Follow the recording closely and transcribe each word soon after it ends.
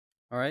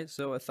Alright,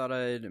 so I thought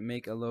I'd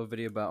make a little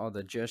video about all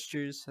the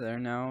gestures that are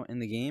now in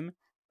the game.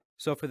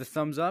 So for the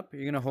thumbs up,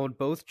 you're going to hold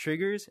both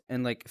triggers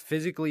and like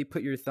physically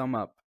put your thumb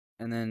up.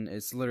 And then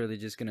it's literally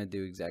just going to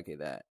do exactly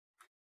that.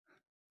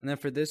 And then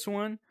for this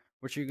one,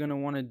 what you're going to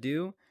want to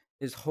do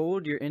is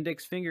hold your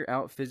index finger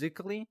out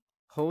physically,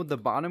 hold the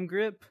bottom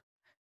grip,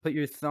 put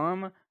your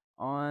thumb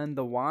on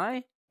the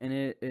Y, and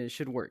it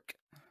should work.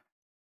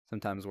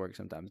 Sometimes works,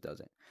 sometimes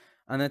doesn't.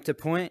 And then to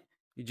point,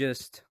 you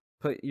just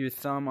put your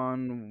thumb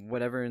on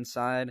whatever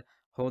inside,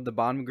 hold the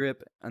bottom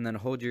grip, and then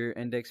hold your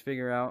index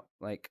finger out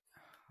like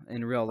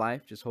in real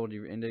life. Just hold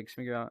your index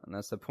finger out, and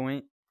that's the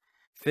point.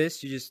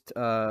 Fist, you just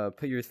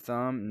put your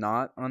thumb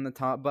not on the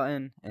top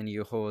button, and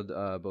you hold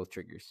both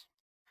triggers.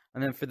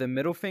 And then for the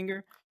middle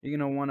finger, you're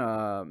going to want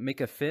to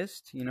make a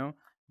fist,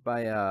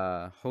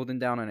 by holding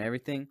down on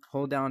everything.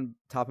 Hold down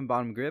top and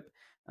bottom grip,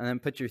 and then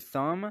put your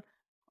thumb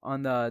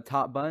on the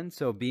top button,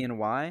 so B and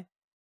Y.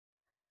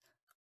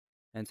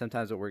 And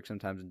sometimes it works,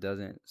 sometimes it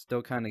doesn't.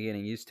 Still kind of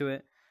getting used to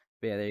it.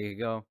 But yeah, there you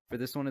go. For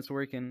this one, it's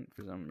working.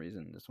 For some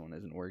reason, this one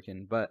isn't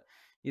working. But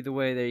either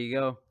way, there you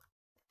go.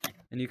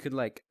 And you could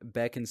like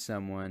beckon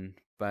someone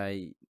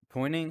by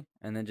pointing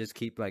and then just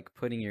keep like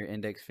putting your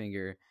index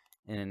finger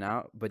in and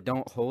out. But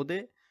don't hold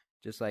it.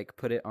 Just like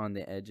put it on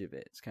the edge of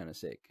it. It's kind of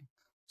sick.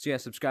 So yeah,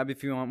 subscribe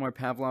if you want more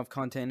Pavlov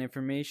content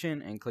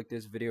information and click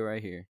this video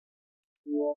right here.